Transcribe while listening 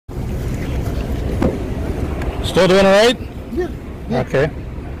Still doing all right? Yeah. Yeah. Okay.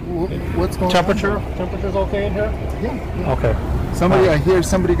 What's going Temperature? on? Temperature's okay in here? Yeah. Okay. Somebody, I hear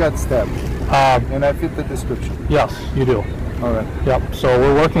somebody got stabbed, Uh, and I fit the description. yes, you do. All right. Yep. So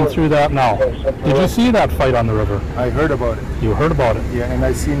we're working through that now. Did you see that fight on the river? I heard about it. You heard about it? Yeah, and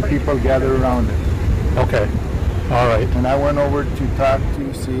I seen people gather around it. Okay. All right. And I went over to talk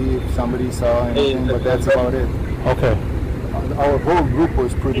to see if somebody saw anything, but that's about it. Okay. Our whole group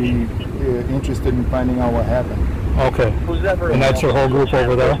was pretty interested in finding out what happened. Okay. And that's your whole group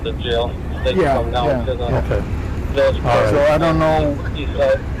over there? Yeah. Okay. All So right. I don't know.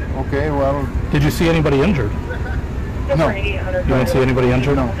 Okay, well, Did you see anybody injured? no. You didn't see anybody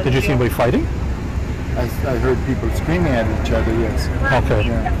injured? No. Did you see anybody fighting? I heard people screaming at each other, yes. Okay.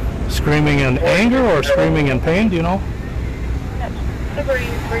 Yeah. Screaming in anger or screaming in pain? Do you know?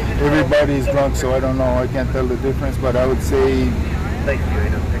 Everybody's drunk, so I don't know. I can't tell the difference, but I would say, I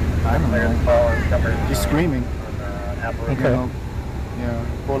don't know, just screaming. Okay. You know, yeah,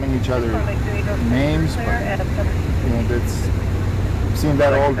 calling each other names, but, that's, I've seen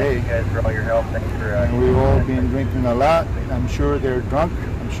that all day. And we've all been drinking a lot. I'm sure they're drunk.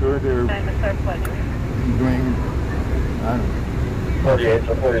 I'm sure they're doing, I don't know,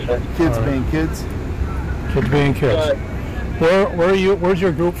 kids being kids. Kids being kids. Where are you? Where's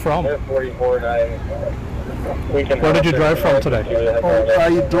your group from? Where did you drive from today? Oh,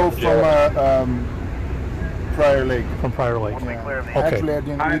 I drove from Prior Lake. From Prior Lake. Yeah. Okay. Actually, we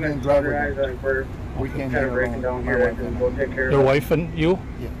didn't drive with them. We came here alone. Your wife and you?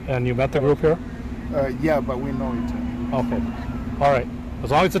 Yeah. And you met the group here? Yeah, but we know each other. Okay. All right.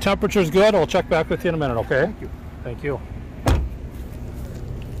 As long as the temperature's good, I'll check back with you in a minute, okay? Thank you. Thank you.